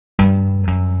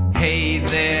Hey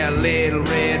there, Little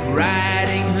Red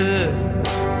Riding Hood,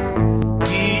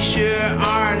 you sure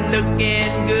are looking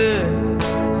good.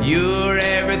 You're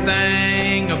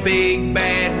everything a big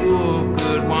bad wolf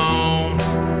could want.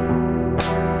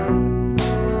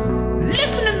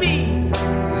 Listen to me,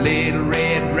 Little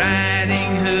Red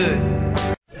Riding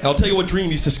Hood. I'll tell you what dream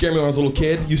used to scare me when I was a little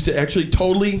kid. Used to actually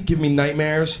totally give me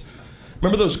nightmares.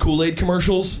 Remember those Kool-Aid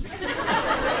commercials?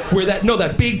 Where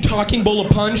that big talking bowl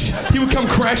of punch, he would come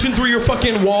crashing through your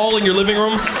fucking wall in your living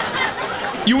room.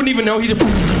 You wouldn't even know. He'd just,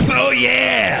 oh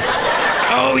yeah,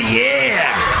 oh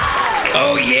yeah,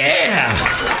 oh yeah.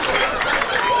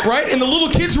 Right? And the little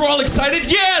kids were all excited,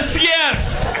 yes,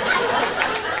 yes.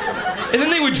 And then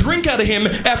they would drink out of him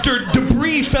after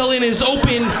debris fell in his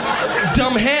open,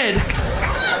 dumb head.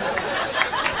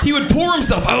 He would pour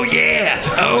himself, oh yeah,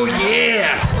 oh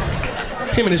yeah.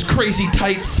 Him and his crazy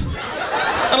tights.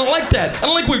 I don't like that. I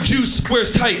don't like where Juice wears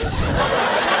tights.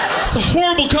 It's a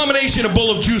horrible combination, a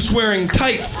bowl of Juice wearing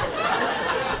tights.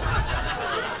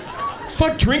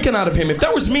 Fuck drinking out of him. If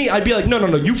that was me, I'd be like, no,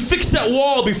 you fix that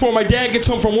wall before my dad gets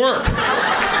home from work.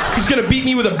 He's gonna beat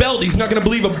me with a belt. He's not gonna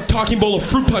believe a talking bowl of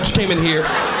fruit punch came in here.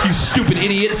 You stupid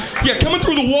idiot. Yeah, coming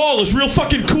through the wall is real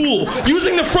fucking cool.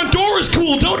 Using the front door is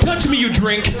cool. Don't touch me, you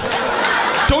drink.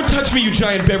 Don't touch me, you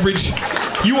giant beverage.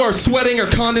 You are sweating or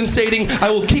condensating.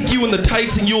 I will kick you in the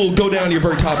tights and you will go down your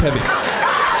very top heavy.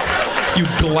 You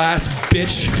glass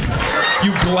bitch.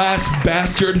 You glass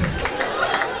bastard.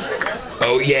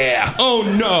 Oh yeah. Oh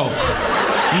no.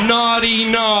 Naughty,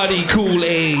 naughty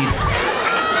Kool-Aid.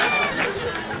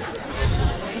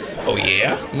 Oh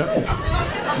yeah? No.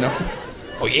 No.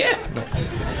 Oh yeah? No.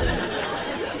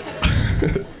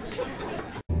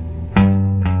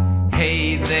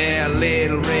 Hey there,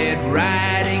 Little Red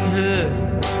Riding Hood,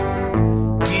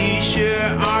 you sure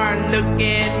are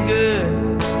looking good.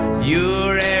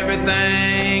 You're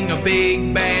everything a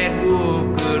big bad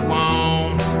wolf could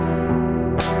want.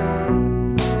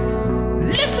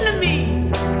 Listen to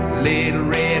me, Little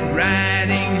Red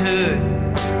Riding Hood,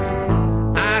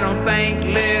 I don't think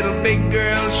little big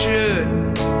girls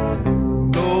should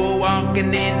go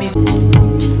walking in these